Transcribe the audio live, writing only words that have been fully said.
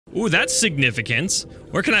Ooh, that's significant.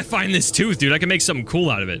 Where can I find this tooth, dude? I can make something cool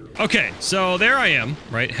out of it. Okay, so there I am,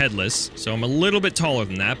 right? Headless. So I'm a little bit taller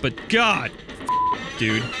than that, but God,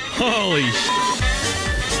 dude. Holy sh**.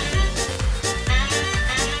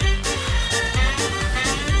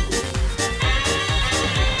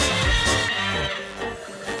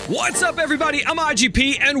 What's up, everybody? I'm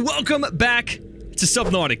IGP, and welcome back to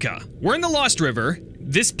Subnautica. We're in the Lost River.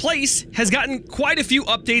 This place has gotten quite a few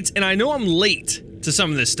updates, and I know I'm late to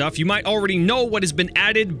some of this stuff. You might already know what has been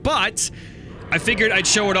added, but I figured I'd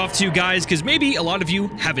show it off to you guys because maybe a lot of you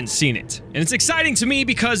haven't seen it. And it's exciting to me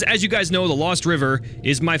because, as you guys know, the Lost River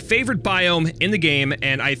is my favorite biome in the game,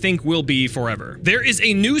 and I think will be forever. There is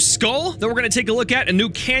a new skull that we're going to take a look at, a new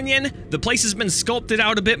canyon. The place has been sculpted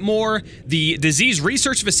out a bit more. The disease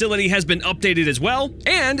research facility has been updated as well,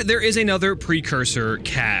 and there is another Precursor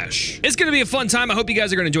Cache. It's going to be a fun time. I hope you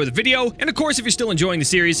guys are going to enjoy the video, and of course, if you're still enjoying the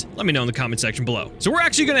series, let me know in the comment section below. So we're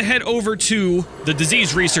actually going to head over to the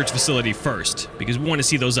disease research facility first, because we want to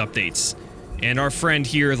see those updates. And our friend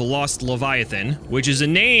here, the Lost Leviathan, which is a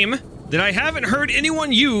name that I haven't heard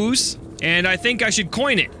anyone use, and I think I should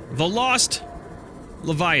coin it. The Lost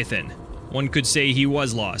Leviathan. One could say he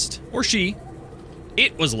was lost. Or she.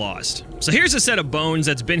 It was lost. So here's a set of bones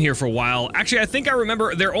that's been here for a while. Actually, I think I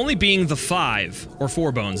remember there only being the 5 or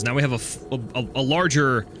 4 bones. Now we have a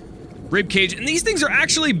larger rib cage, and these things are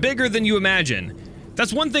actually bigger than you imagine.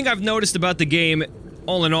 That's one thing I've noticed about the game.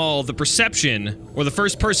 All in all, the perception, or the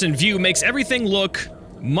first-person view, makes everything look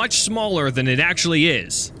much smaller than it actually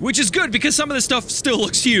is. Which is good, because some of this stuff still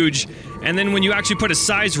looks huge, and then when you actually put a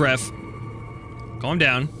size ref... Calm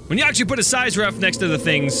down. When you actually put a size ref next to the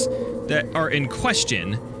things that are in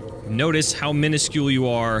question, notice how minuscule you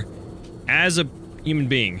are as a human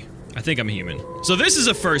being. I think I'm a human. So this is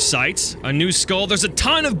a first sight, a new skull. There's a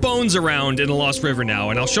ton of bones around in the Lost River now,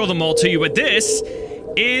 and I'll show them all to you, but this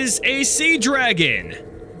is a sea dragon.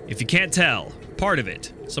 If you can't tell, part of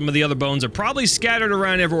it. Some of the other bones are probably scattered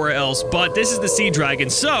around everywhere else, but this is the sea dragon.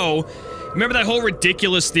 So, remember that whole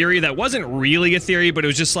ridiculous theory that wasn't really a theory, but it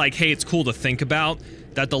was just like, hey, it's cool to think about,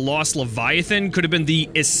 that the Lost Leviathan could have been the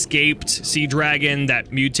escaped sea dragon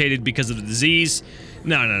that mutated because of the disease?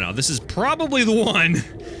 No. This is probably the one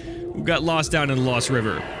who got lost down in the Lost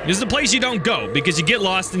River. This is the place you don't go, because you get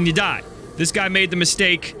lost and you die. This guy made the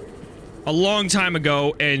mistake a long time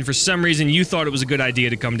ago, and for some reason you thought it was a good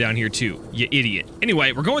idea to come down here too, you idiot.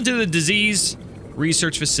 Anyway, we're going to the disease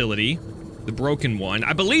research facility, the broken one.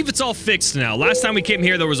 I believe it's all fixed now. Last time we came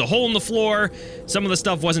here, there was a hole in the floor, some of the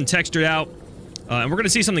stuff wasn't textured out, and we're gonna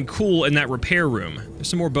see something cool in that repair room. There's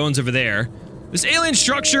some more bones over there. This alien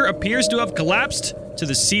structure appears to have collapsed to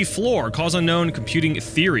the sea floor, cause unknown computing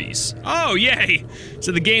theories. Oh, yay!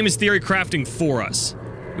 So the game is theory crafting for us.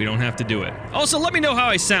 We don't have to do it. Also, let me know how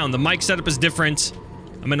I sound. The mic setup is different.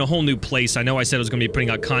 I'm in a whole new place. I know I said I was going to be putting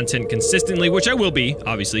out content consistently, which I will be,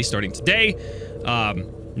 obviously, starting today.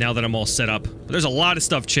 Now that I'm all set up. But there's a lot of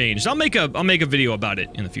stuff changed. I'll make a video about it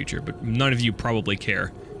in the future, but none of you probably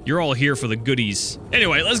care. You're all here for the goodies.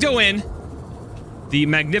 Anyway, let's go in. The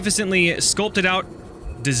magnificently sculpted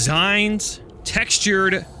out, designed,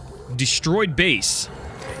 textured, destroyed base.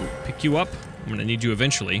 Pick you up. I'm going to need you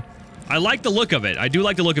eventually. I like the look of it. I do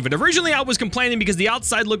like the look of it. Originally, I was complaining because the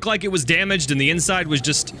outside looked like it was damaged and the inside was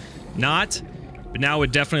just not. But now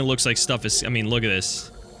it definitely looks like stuff is... I mean, look at this.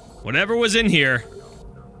 Whatever was in here,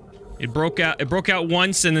 it broke out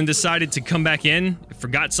once and then decided to come back in. It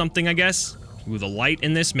forgot something, I guess. Ooh, the light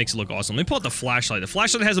in this makes it look awesome. Let me pull out the flashlight. The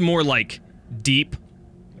flashlight has a more, like, deep,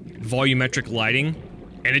 volumetric lighting.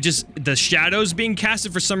 And it just... the shadows being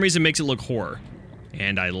casted for some reason makes it look horror.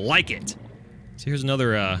 And I like it. So here's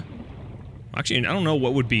another, actually, I don't know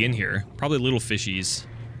what would be in here. Probably little fishies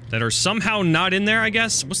that are somehow not in there, I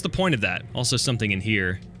guess? What's the point of that? Also something in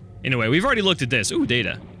here. Anyway, we've already looked at this. Ooh,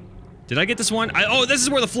 data. Did I get this one? Oh, this is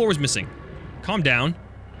where the floor was missing. Calm down.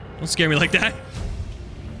 Don't scare me like that.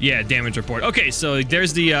 Yeah, damage report. Okay, so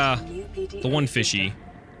there's the one fishy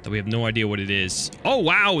that we have no idea what it is. Oh,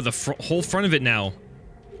 wow, the whole front of it now.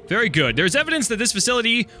 Very good. There's evidence that this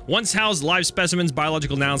facility once housed live specimens.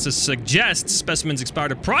 Biological analysis suggests specimens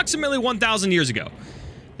expired approximately 1,000 years ago.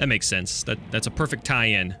 That makes sense. That's a perfect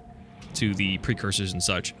tie-in to the precursors and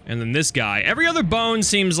such. And then this guy. Every other bone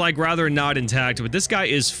seems like rather not intact, but this guy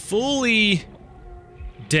is fully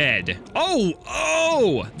dead.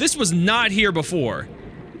 Oh! This was not here before.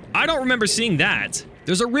 I don't remember seeing that.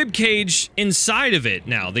 There's a rib cage inside of it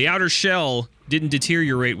now. The outer shell didn't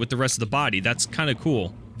deteriorate with the rest of the body. That's kind of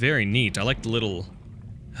cool. Very neat. I like the little...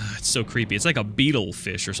 it's so creepy. It's like a beetle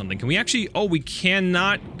fish or something. Can we actually... oh, we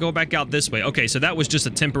cannot go back out this way. Okay, so that was just a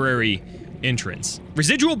temporary entrance.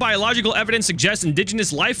 Residual biological evidence suggests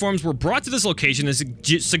indigenous life forms were brought to this location and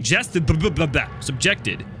subjected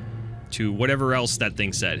to whatever else that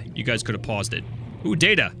thing said. You guys could have paused it. Ooh,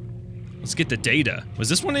 data. Let's get the data. Was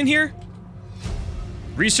this one in here?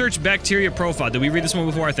 Research bacteria profile. Did we read this one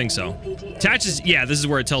before? I think so. Attaches. Yeah, this is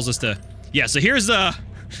where it tells us to. Yeah, so here's the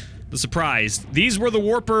surprise. These were the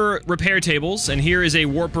warper repair tables, and here is a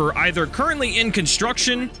warper either currently in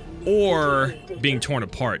construction or being torn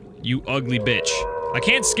apart. You ugly bitch. I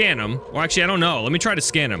can't scan them. Well, actually, I don't know. Let me try to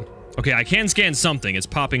scan them. Okay, I can scan something. It's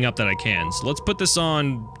popping up that I can. So let's put this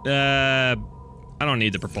on. I don't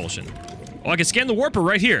need the propulsion. Oh, I can scan the warper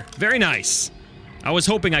right here. Very nice. I was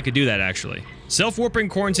hoping I could do that, actually. Self-warping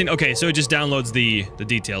quarantine. Okay, so it just downloads the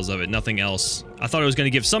details of it, nothing else. I thought it was going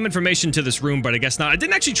to give some information to this room, but I guess not. I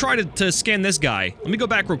didn't actually try to scan this guy. Let me go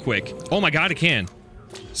back real quick. Oh my god, I can.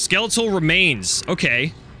 Skeletal remains.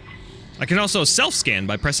 Okay. I can also self-scan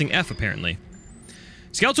by pressing F, apparently.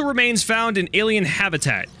 Skeletal remains found in alien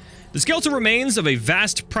habitat. The skeletal remains of a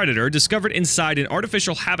vast predator discovered inside an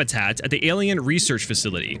artificial habitat at the alien research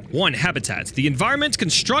facility. 1. Habitat. The environment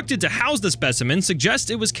constructed to house the specimen suggests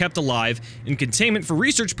it was kept alive in containment for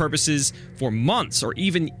research purposes for months or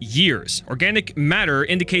even years. Organic matter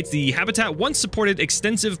indicates the habitat once supported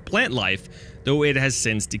extensive plant life, though it has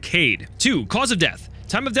since decayed. 2. Cause of death.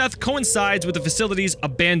 Time of death coincides with the facility's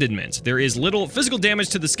abandonment. There is little physical damage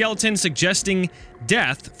to the skeleton, suggesting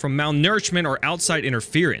death from malnourishment or outside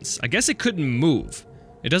interference. I guess it couldn't move.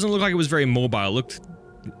 It doesn't look like it was very mobile. It looked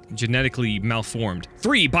genetically malformed.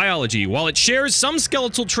 3. Biology. While it shares some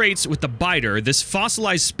skeletal traits with the biter, this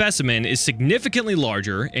fossilized specimen is significantly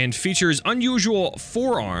larger and features unusual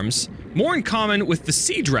forearms, more in common with the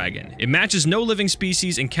sea dragon. It matches no living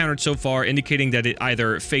species encountered so far, indicating that it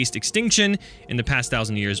either faced extinction in the past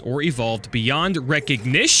 1,000 years or evolved beyond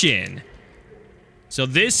recognition. So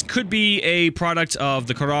this could be a product of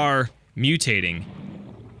the Karar mutating.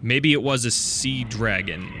 Maybe it was a sea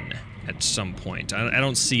dragon at some point. I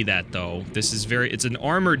don't see that, though. This is it's an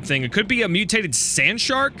armored thing. It could be a mutated sand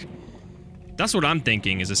shark. That's what I'm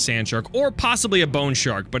thinking, is a sand shark, or possibly a bone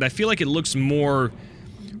shark, but I feel like it looks more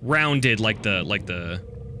rounded like the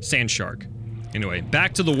sand shark. Anyway,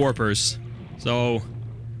 back to the warpers. So,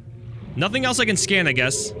 nothing else I can scan, I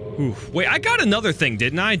guess. Ooh, wait, I got another thing,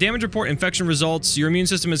 didn't I? Damage report, infection results. Your immune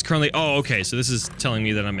system is currently... Oh, okay, so this is telling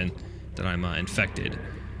me that I'm infected.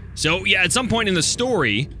 So, yeah, at some point in the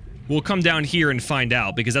story, we'll come down here and find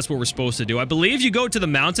out, because that's what we're supposed to do. I believe you go to the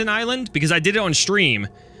mountain island, because I did it on stream,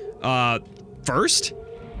 first.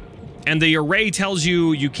 And the array tells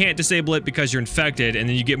you you can't disable it because you're infected, and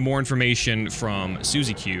then you get more information from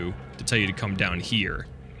Suzy Q to tell you to come down here.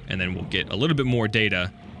 And then we'll get a little bit more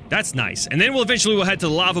data. That's nice. And then we'll head to the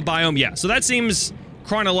lava biome. Yeah, so that seems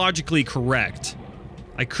chronologically correct.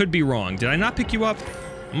 I could be wrong. Did I not pick you up?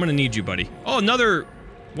 I'm gonna need you, buddy. Oh, another...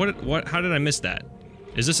 What? How did I miss that?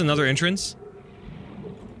 Is this another entrance?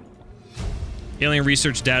 Alien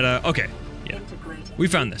research data. Okay, yeah. We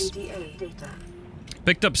found this.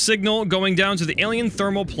 Picked up signal going down to the alien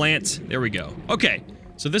thermal plant. There we go. Okay,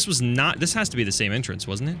 so this was not... This has to be the same entrance,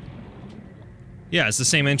 wasn't it? Yeah, it's the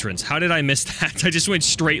same entrance. How did I miss that? I just went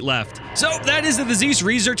straight left. So, that is the disease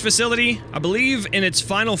research facility. I believe in its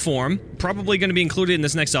final form. Probably going to be included in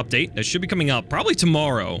this next update. That should be coming up probably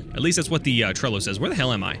tomorrow. At least that's what the Trello says. Where the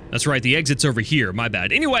hell am I? That's right, the exit's over here. My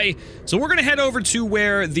bad. Anyway, so we're going to head over to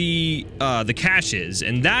where the cache is.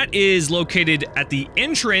 And that is located at the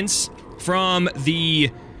entrance from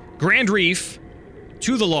the Grand Reef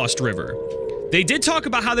to the Lost River. They did talk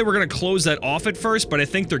about how they were going to close that off at first, but I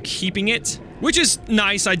think they're keeping it, which is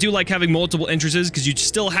nice. I do like having multiple entrances, because you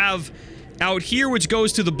still have out here, which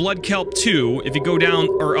goes to the Blood Kelp 2, if you go down,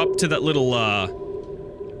 or up to that little,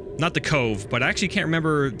 not the cove, but I actually can't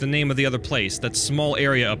remember the name of the other place, that small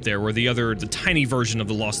area up there where the tiny version of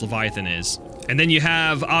the Lost Leviathan is. And then you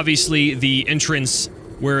have, obviously, the entrance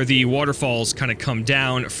where the waterfalls kind of come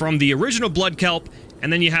down from the original Blood Kelp,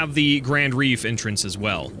 and then you have the Grand Reef entrance as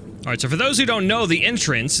well. Alright, so for those who don't know, the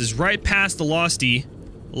entrance is right past the Losty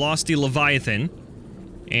Leviathan,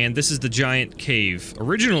 and this is the giant cave.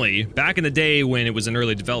 Originally, back in the day when it was in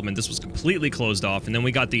early development, this was completely closed off, and then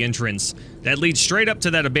we got the entrance that leads straight up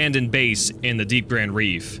to that abandoned base in the Deep Grand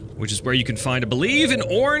Reef, which is where you can find, I believe, an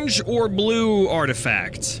orange or blue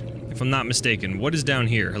artifact, if I'm not mistaken. What is down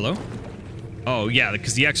here? Hello? Oh, yeah,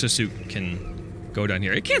 because the exosuit can go down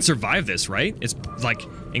here. It can't survive this, right? It's, like,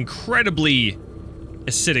 incredibly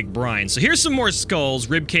acidic brine. So here's some more skulls,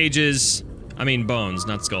 rib cages. I mean bones,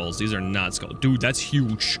 not skulls. These are not skulls. Dude, that's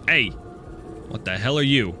huge. Hey, what the hell are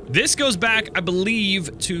you? This goes back, I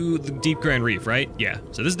believe, to the Deep Grand Reef, right? Yeah.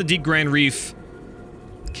 So this is the Deep Grand Reef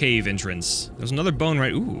cave entrance. There's another bone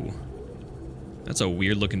right... Ooh. That's a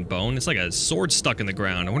weird looking bone. It's like a sword stuck in the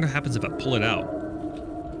ground. I wonder what happens if I pull it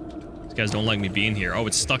out. These guys don't like me being here. Oh,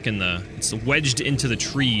 it's stuck in the... It's wedged into the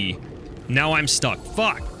tree. Now I'm stuck.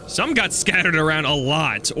 Fuck. Some got scattered around a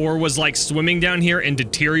lot, or was like swimming down here and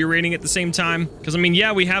deteriorating at the same time. Because, I mean,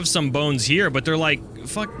 yeah, we have some bones here, but they're like...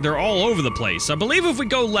 Fuck, they're all over the place. I believe if we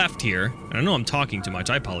go left here... And I know I'm talking too much.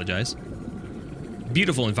 I apologize.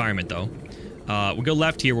 Beautiful environment, though. We'll go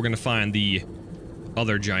left here. We're gonna find the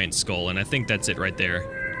other giant skull, and I think that's it right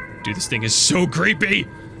there. Dude, this thing is so creepy!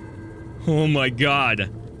 Oh my god.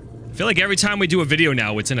 I feel like every time we do a video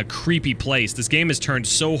now, it's in a creepy place. This game has turned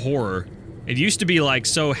so horror. It used to be like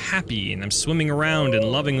so happy, and I'm swimming around and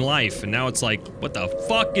loving life, and now it's like, what the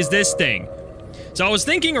fuck is this thing? So I was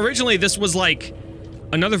thinking originally this was like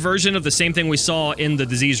another version of the same thing we saw in the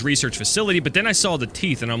disease research facility, but then I saw the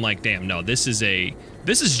teeth, and I'm like, damn, no, this is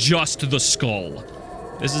just the skull.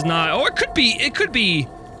 This is not, or it could be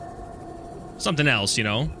something else, you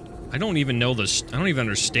know? I don't even know this, I don't even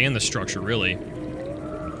understand the structure, really.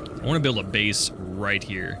 I want to build a base right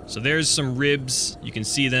here. So there's some ribs, you can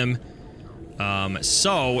see them.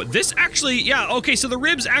 So this actually, yeah, okay, so the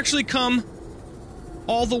ribs actually come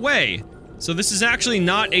all the way. So this is actually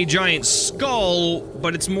not a giant skull,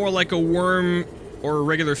 but it's more like a worm or a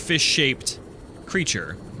regular fish-shaped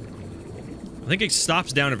creature. I think it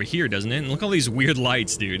stops down over here, doesn't it? And look at all these weird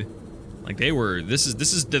lights, dude. Like they were, this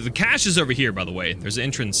is the cache is over here, by the way. There's an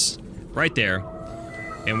entrance right there.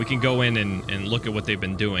 And we can go in and look at what they've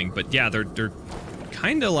been doing. But yeah, they're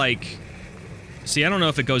kind of like... See, I don't know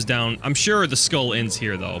if it goes down... I'm sure the skull ends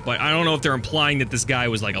here, though. But I don't know if they're implying that this guy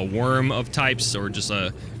was like a worm of types, or just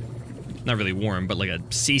a... Not really worm, but like a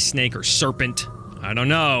sea snake or serpent. I don't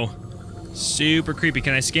know. Super creepy.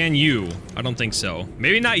 Can I scan you? I don't think so.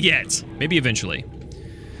 Maybe not yet. Maybe eventually.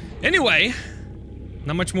 Anyway,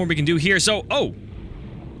 not much more we can do here. So, oh!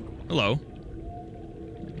 Hello.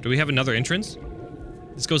 Do we have another entrance?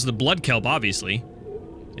 This goes to the blood kelp, obviously.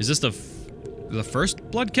 Is this the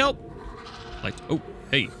first blood kelp? Like, oh,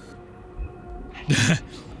 hey.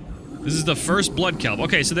 This is the first blood kelp.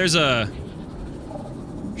 Okay, so there's a...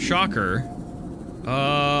 Shocker.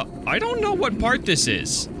 I don't know what part this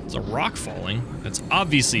is. It's a rock falling. That's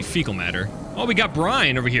obviously fecal matter. Oh, we got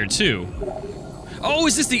brine over here, too. Oh,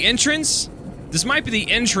 is this the entrance? This might be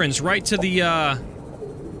the entrance right to the, I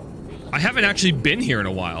haven't actually been here in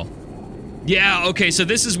a while. Yeah, okay, so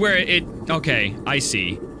this is where it... Okay, I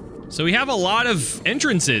see. So we have a lot of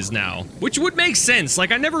entrances now, which would make sense.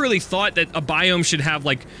 Like, I never really thought that a biome should have,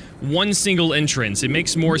 like, one single entrance. It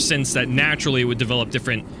makes more sense that naturally it would develop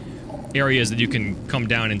different areas that you can come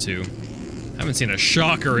down into. I haven't seen a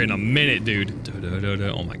shocker in a minute, dude.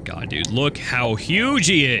 Oh my god, dude. Look how huge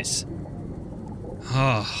he is!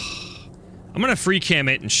 I'm gonna free cam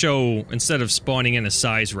it and show, instead of spawning in a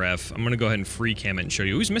size ref, I'm gonna go ahead and free cam it and show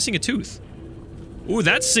you. Who's missing a tooth? Ooh,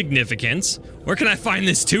 that's significant. Where can I find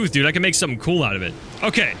this tooth, dude? I can make something cool out of it.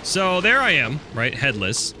 Okay, so there I am, right?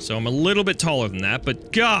 Headless. So I'm a little bit taller than that,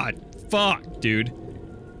 but god, fuck, dude.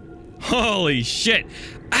 Holy shit.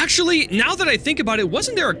 Actually, now that I think about it,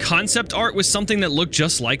 wasn't there a concept art with something that looked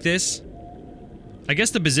just like this? I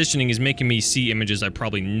guess the positioning is making me see images I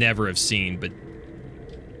probably never have seen, but...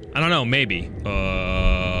 I don't know, maybe.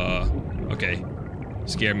 Okay.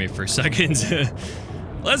 Scared me for a second.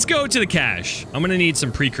 Let's go to the cache. I'm gonna need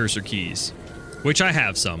some precursor keys. Which I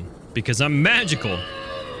have some, because I'm magical.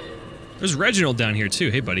 There's Reginald down here too.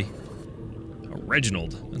 Hey, buddy. Oh,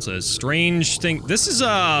 Reginald. That's a strange thing. This is,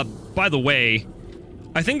 by the way,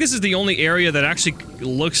 I think this is the only area that actually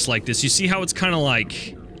looks like this. You see how it's kind of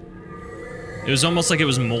like... It was almost like it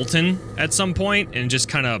was molten at some point and just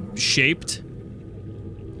kind of shaped.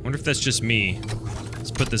 I wonder if that's just me. Let's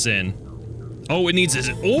put this in. Oh, it needs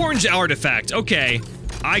an orange artifact. Okay,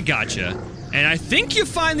 I gotcha. And I think you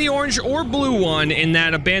find the orange or blue one in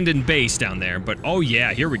that abandoned base down there. But, oh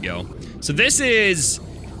yeah, here we go. So this is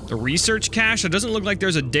the research cache. It doesn't look like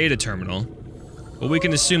there's a data terminal. But we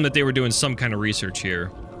can assume that they were doing some kind of research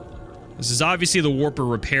here. This is obviously the warper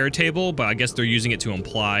repair table, but I guess they're using it to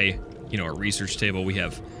imply, you know, a research table. We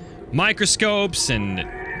have microscopes and...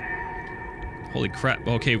 Holy crap.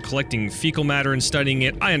 Okay, collecting fecal matter and studying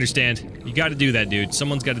it. I understand. You gotta do that, dude.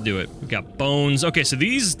 Someone's gotta do it. We've got bones. Okay, so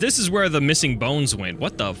this is where the missing bones went.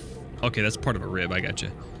 What the f... Okay, that's part of a rib. I gotcha.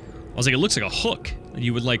 I was like, it looks like a hook that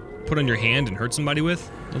you would, like, put on your hand and hurt somebody with.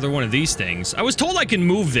 Another one of these things. I was told I can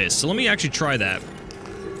move this, so let me actually try that.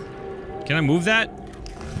 Can I move that?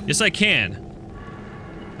 Yes, I can.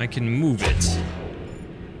 I can move it.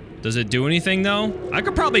 Does it do anything, though? I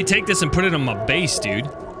could probably take this and put it on my base, dude.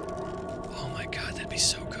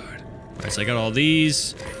 Alright, so I got all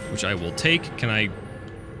these, which I will take. Can I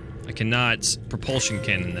cannot propulsion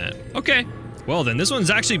cannon that. Okay. Well then, this one's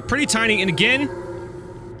actually pretty tiny, and again,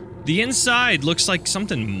 the inside looks like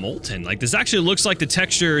something molten. Like, this actually looks like the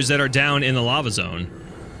textures that are down in the lava zone.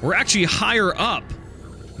 We're actually higher up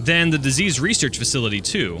than the disease research facility,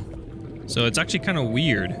 too. So it's actually kind of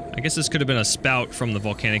weird. I guess this could have been a spout from the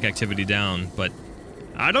volcanic activity down, but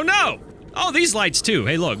I don't know! Oh, these lights, too.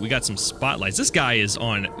 Hey, look, we got some spotlights. This guy is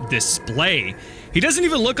on display. He doesn't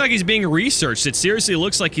even look like he's being researched. It seriously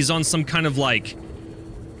looks like he's on some kind of, like,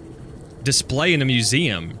 display in a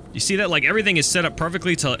museum. You see that? Like, everything is set up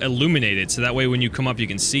perfectly to illuminate it, so that way when you come up you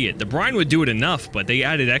can see it. The brine would do it enough, but they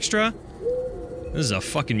added extra? This is a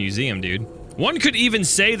fucking museum, dude. One could even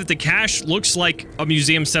say that the cache looks like a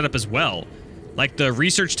museum setup as well. Like, the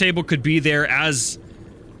research table could be there as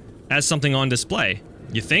something on display.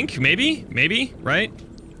 You think? Maybe? Maybe? Right?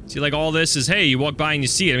 See, like, all this is, hey, you walk by and you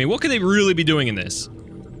see it. I mean, what could they really be doing in this?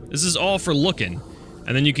 This is all for looking.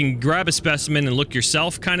 And then you can grab a specimen and look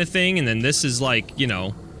yourself kind of thing, and then this is like, you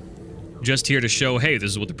know, just here to show, hey,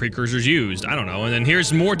 this is what the precursors used. I don't know. And then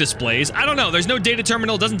here's more displays. I don't know. There's no data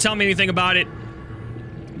terminal. Doesn't tell me anything about it.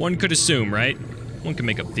 One could assume, right? One can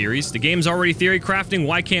make up theories. The game's already theory crafting.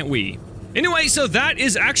 Why can't we? Anyway, so that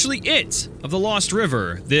is actually it of the Lost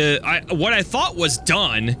River. What I thought was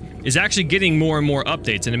done is actually getting more and more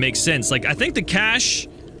updates, and it makes sense. Like, I think the cache,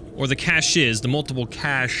 or the caches, the multiple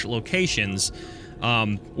cache locations,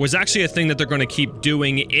 was actually a thing that they're going to keep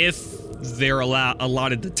doing if they're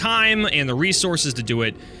allotted the time and the resources to do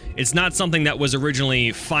it. It's not something that was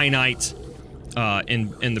originally finite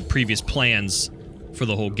in the previous plans for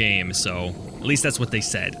the whole game, so at least that's what they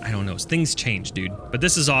said. I don't know. Things change, dude. But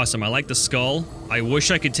this is awesome. I like the skull. I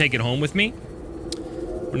wish I could take it home with me,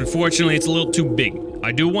 but unfortunately it's a little too big.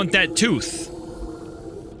 I do want that tooth.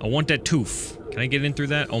 I want that tooth. Can I get in through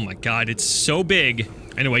that? Oh my god, it's so big.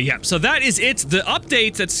 Anyway, yeah, so that is it. The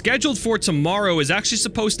update that's scheduled for tomorrow is actually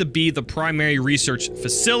supposed to be the primary research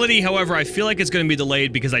facility. However, I feel like it's going to be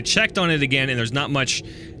delayed because I checked on it again and there's not much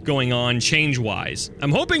going on change-wise.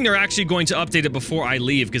 I'm hoping they're actually going to update it before I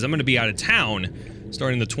leave because I'm going to be out of town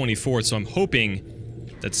starting the 24th, so I'm hoping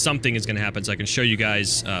that something is going to happen so I can show you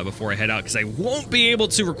guys before I head out, because I won't be able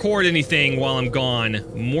to record anything while I'm gone.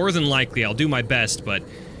 More than likely, I'll do my best, but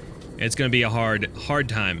it's gonna be a hard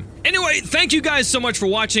time. Anyway, thank you guys so much for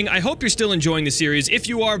watching. I hope you're still enjoying the series. If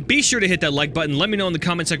you are, be sure to hit that like button, let me know in the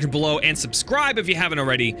comment section below, and subscribe if you haven't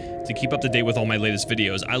already to keep up to date with all my latest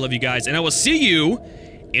videos. I love you guys, and I will see you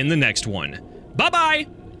in the next one.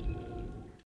 Bye-bye!